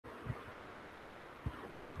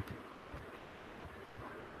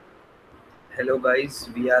Hello guys,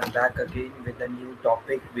 we are back again with a new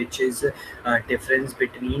topic, which is difference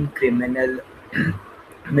between criminal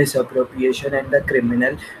misappropriation and the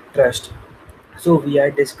criminal trust. So we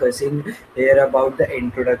are discussing here about the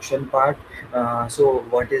introduction part. So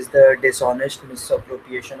what is the dishonest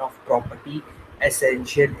misappropriation of property?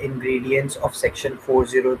 Essential ingredients of Section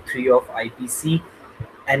 403 of IPC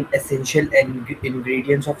and essential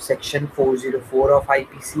ingredients of Section 404 of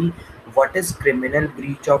IPC. What is criminal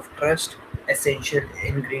breach of trust? Essential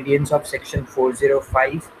ingredients of Section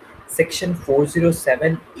 405, Section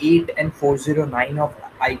 407, 8 and 409 of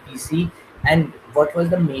IPC. And what was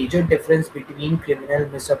the major difference between criminal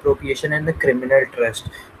misappropriation and the criminal trust?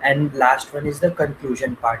 And last one is the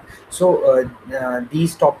conclusion part. So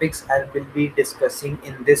these topics I will be discussing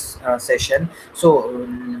in this session. So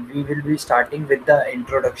we will be starting with the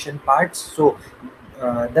introduction parts. So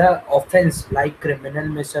the offense like criminal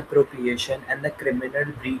misappropriation and the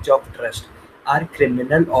criminal breach of trust are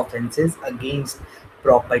criminal offenses against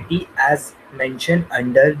property as mentioned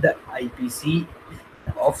under the IPC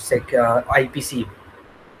IPC.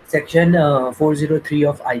 Section 403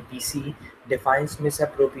 of IPC defines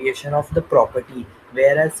misappropriation of the property,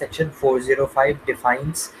 whereas Section 405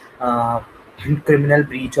 defines criminal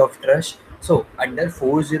breach of trust. So, under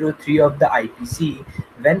 403 of the IPC,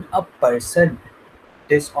 when a person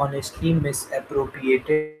dishonestly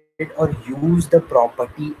misappropriated or used the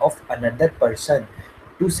property of another person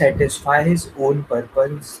to satisfy his own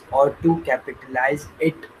purpose or to capitalize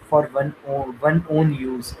it for one own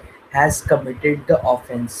use, has committed the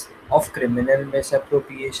offense of criminal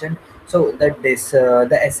misappropriation. So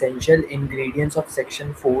the essential ingredients of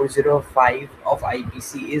Section 405 of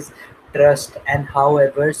IPC is trust, and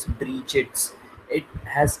however breach it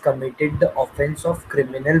has committed the offense of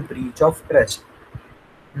criminal breach of trust.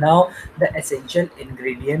 Now, the essential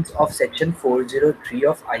ingredients of Section 403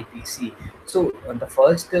 of IPC. So, the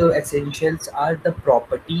first essentials are the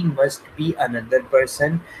property must be another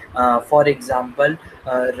person. For example,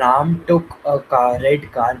 Ram took a red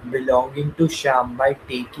car belonging to Shyam by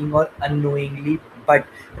taking or unknowingly, but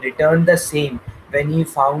returned the same when he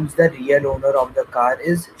found the real owner of the car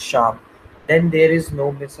is Shyam. Then there is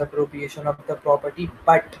no misappropriation of the property,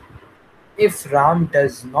 but if Ram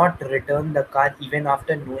does not return the car even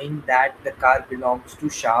after knowing that the car belongs to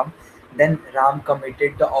Sham, then Ram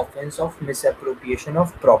committed the offense of misappropriation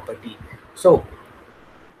of property. So,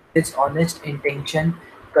 dishonest intention,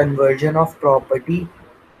 conversion of property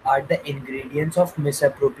are the ingredients of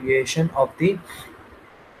misappropriation of the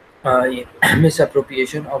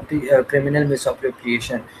misappropriation of the criminal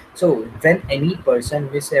misappropriation. So when any person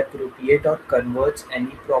misappropriate or converts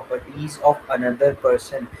any properties of another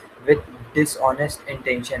person with dishonest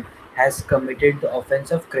intention, has committed the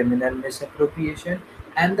offense of criminal misappropriation.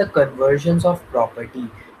 And the conversions of property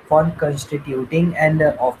for constituting an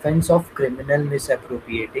offense of criminal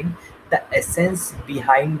misappropriating, the essence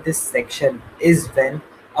behind this section is when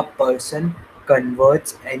a person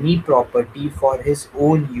converts any property for his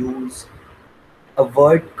own use. A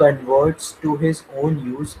word "converts" to his own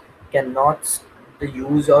use cannot the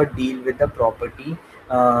use or deal with the property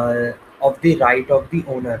of the right of the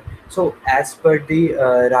owner. So, as per the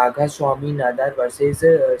Raghaswamy Nadar versus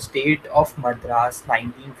State of Madras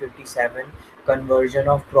 1957, conversion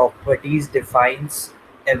of properties defines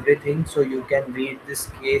everything. So, you can read this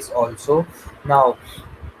case also. Now,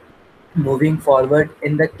 moving forward,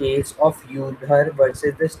 in the case of Udhar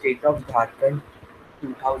versus the state of Jharkhand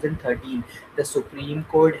 2013, the Supreme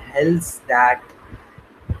Court held that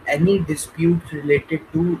any dispute related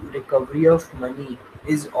to recovery of money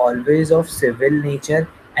is always of civil nature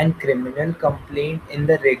and criminal complaint in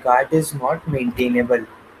the regard is not maintainable.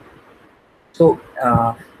 So,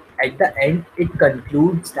 at the end, it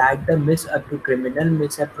concludes that the criminal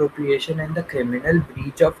misappropriation and the criminal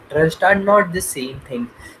breach of trust are not the same thing.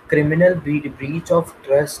 Criminal breach of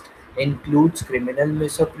trust includes criminal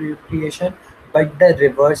misappropriation, but the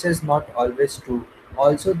reverse is not always true.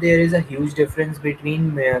 Also, there is a huge difference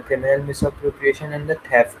between criminal misappropriation and the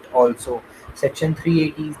theft. Also, Section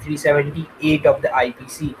 380, 378 of the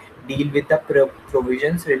IPC deal with the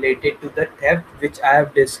provisions related to the theft, which I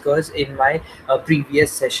have discussed in my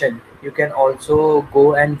previous session. You can also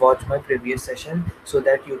go and watch my previous session so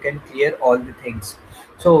that you can clear all the things.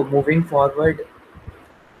 So, moving forward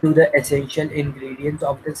to the essential ingredients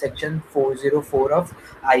of the Section 404 of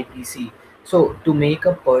IPC. So, to make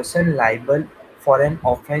a person liable for an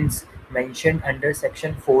offense mentioned under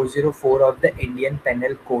Section 404 of the Indian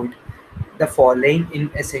Penal Code, the following in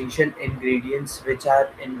essential ingredients which are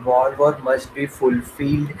involved or must be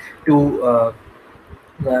fulfilled to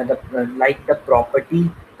like the property,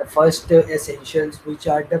 the first essentials, which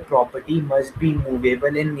are the property must be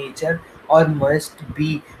movable in nature or must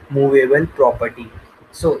be movable property.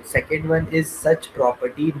 So second one is such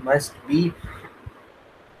property must be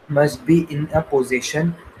in a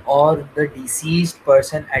possession or the deceased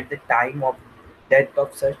person at the time of death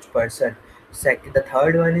of such person. Second, the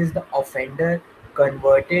third one is the offender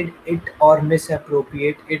converted it or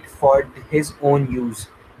misappropriate it for his own use.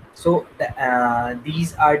 So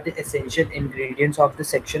these are the essential ingredients of the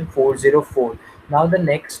section 404. Now the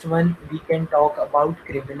next one we can talk about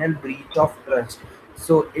criminal breach of trust.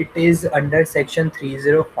 So it is under section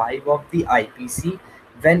 305 of the IPC.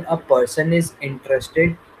 When a person is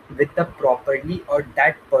entrusted with the property or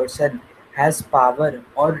that person has power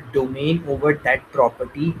or domain over that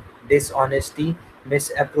property, dishonesty,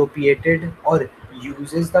 misappropriated or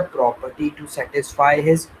uses the property to satisfy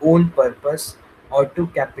his own purpose or to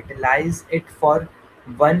capitalize it for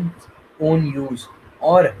one's own use,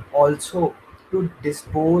 or also to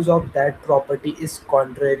dispose of that property is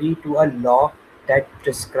contrary to a law that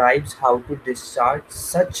prescribes how to discharge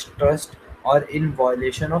such trust or in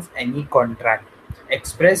violation of any contract,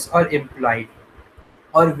 express or implied,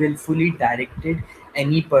 or willfully directed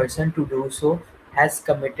any person to do so has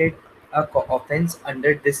committed a offense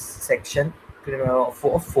under this section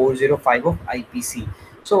 405 of IPC.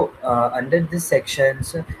 So under this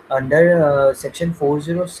sections, under section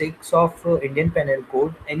 406 of Indian Penal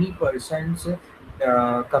Code, any persons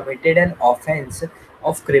committed an offense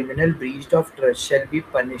of criminal breach of trust shall be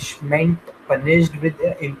punished with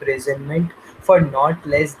imprisonment for not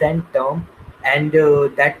less than term, and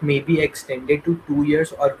that may be extended to 2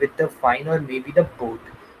 years or with the fine or maybe the both.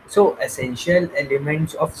 So essential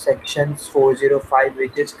elements of sections 405,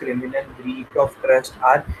 which is criminal breach of trust,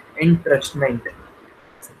 are entrustment.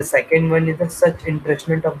 The second one is the such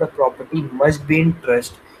entrustment of the property must be in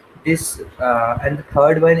trust. This and the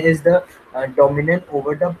third one is the dominant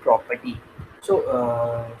over the property.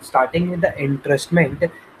 So starting with the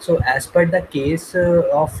entrustment. So as per the case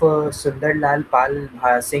of Sundar Lal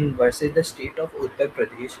Pal Singh versus the state of Uttar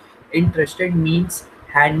Pradesh, entrusted means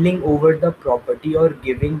handling over the property or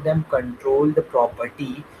giving them control the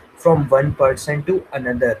property from one person to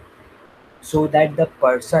another, so that the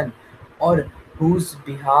person or whose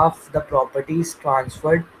behalf the property is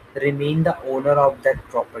transferred remain the owner of that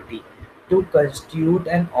property. To constitute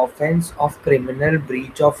an offense of criminal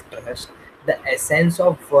breach of trust, the essence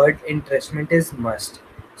of word entrustment is must.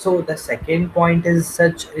 So the second point is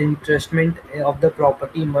such entrustment of the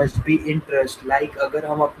property must be in trust. Like अगर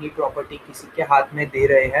हम अपनी property किसी के हाथ में दे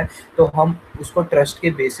रहे हैं तो हम उसको ट्रस्ट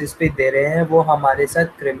के बेसिस पे दे रहे हैं, वो हमारे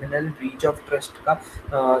साथ क्रिमिनल ब्रीच ऑफ ट्रस्ट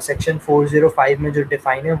का सेक्शन 405 में जो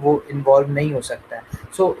डिफाइन है वो इन्वॉल्व नहीं हो सकता है.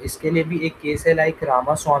 सो इसके लिए भी एक केस है like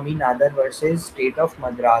Ramaswamy Nadar versus state of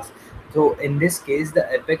Madras. So in this case, the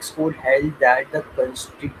apex court held that the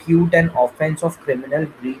constitute an offense of criminal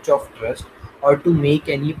breach of trust or to make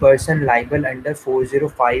any person liable under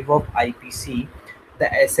 405 of IPC, the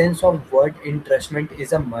essence of word entrustment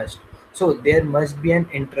is a must. So there must be an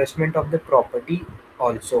entrustment of the property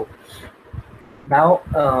also. Now,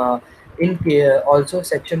 also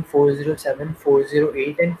section 407,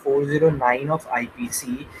 408, and 409 of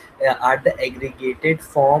IPC are the aggregated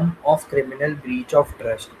form of criminal breach of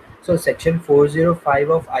trust. So section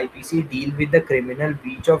 405 of IPC deal with the criminal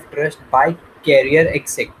breach of trust by carrier,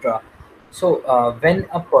 etc. So when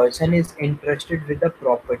a person is entrusted with a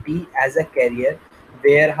property as a carrier,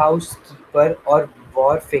 warehouse keeper, or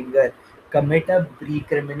wharfinger commit a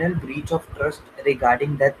criminal breach of trust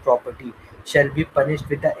regarding that property, shall be punished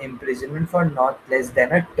with the imprisonment for not less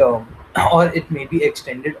than a term, or it may be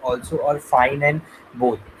extended also, or fine, and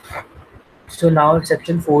both. So now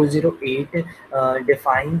section 408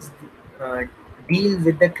 defines uh, deal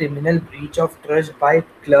with the criminal breach of trust by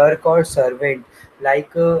clerk or servant.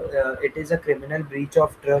 Like it is a criminal breach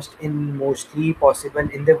of trust in mostly possible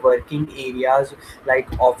in the working areas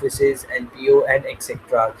like offices, LPO, and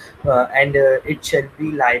etc. And it shall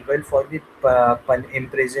be liable for the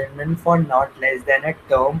imprisonment for not less than a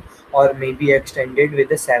term, or may be extended with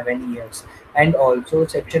the 7 years. And also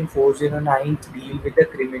section 409 deal with the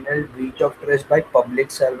criminal breach of trust by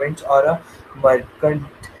public servants or a merchant,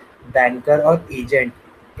 banker, or agent.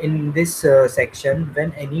 In this section,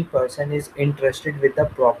 when any person is entrusted with the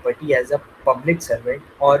property as a public servant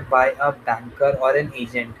or by a banker or an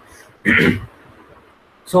agent,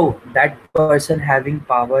 so that person having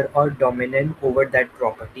power or dominance over that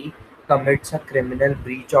property commits a criminal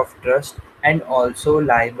breach of trust and also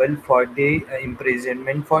liable for the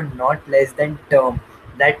imprisonment for not less than term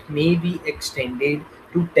that may be extended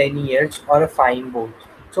to 10 years or a fine both.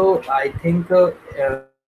 So I think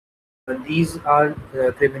these are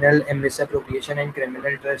criminal and misappropriation and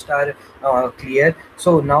criminal trust are clear.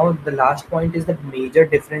 So now the last point is the major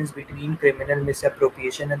difference between criminal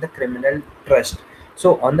misappropriation and the criminal trust.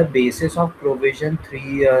 So on the basis of provision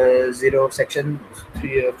 30 section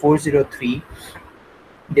 403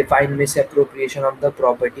 define misappropriation of the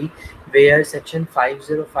property, where section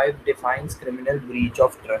 505 defines criminal breach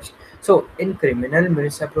of trust. So in criminal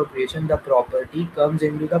misappropriation, the property comes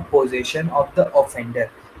into the possession of the offender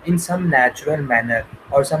in some natural manner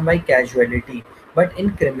or some by casualty. But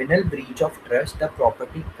in criminal breach of trust, the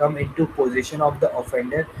property come into possession of the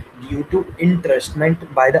offender due to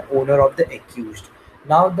entrustment by the owner of the accused.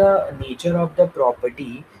 Now the nature of the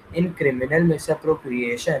property in criminal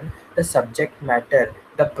misappropriation, the subject matter,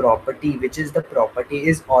 the property, which is the property,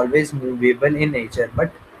 is always movable in nature.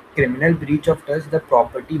 But criminal breach of trust, the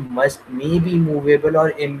property must may be movable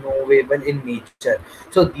or immovable in nature.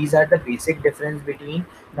 So these are the basic difference between.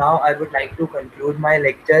 Now I would like to conclude my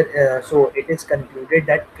lecture. So it is concluded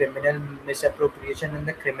that criminal misappropriation and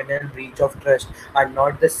the criminal breach of trust are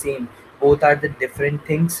not the same. Both are the different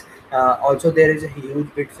things. Also, there is a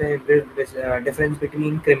huge difference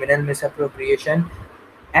between criminal misappropriation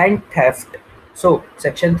and theft. So,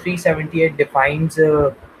 Section 378 defines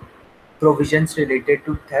provisions related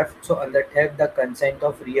to theft. So, under theft, the consent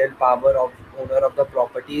of real power of owner of the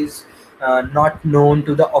property is not known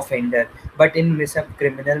to the offender. But in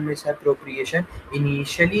criminal misappropriation,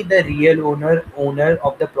 initially the real owner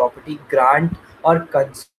of the property grant or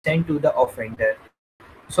consent to the offender.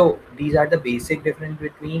 So these are the basic difference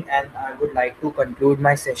between, and I would like to conclude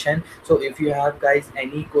my session. So if you have guys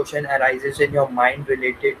any question arises in your mind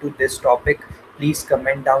related to this topic, please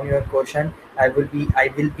comment down your question. I will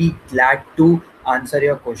be glad to answer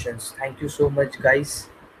your questions. Thank you so much, guys.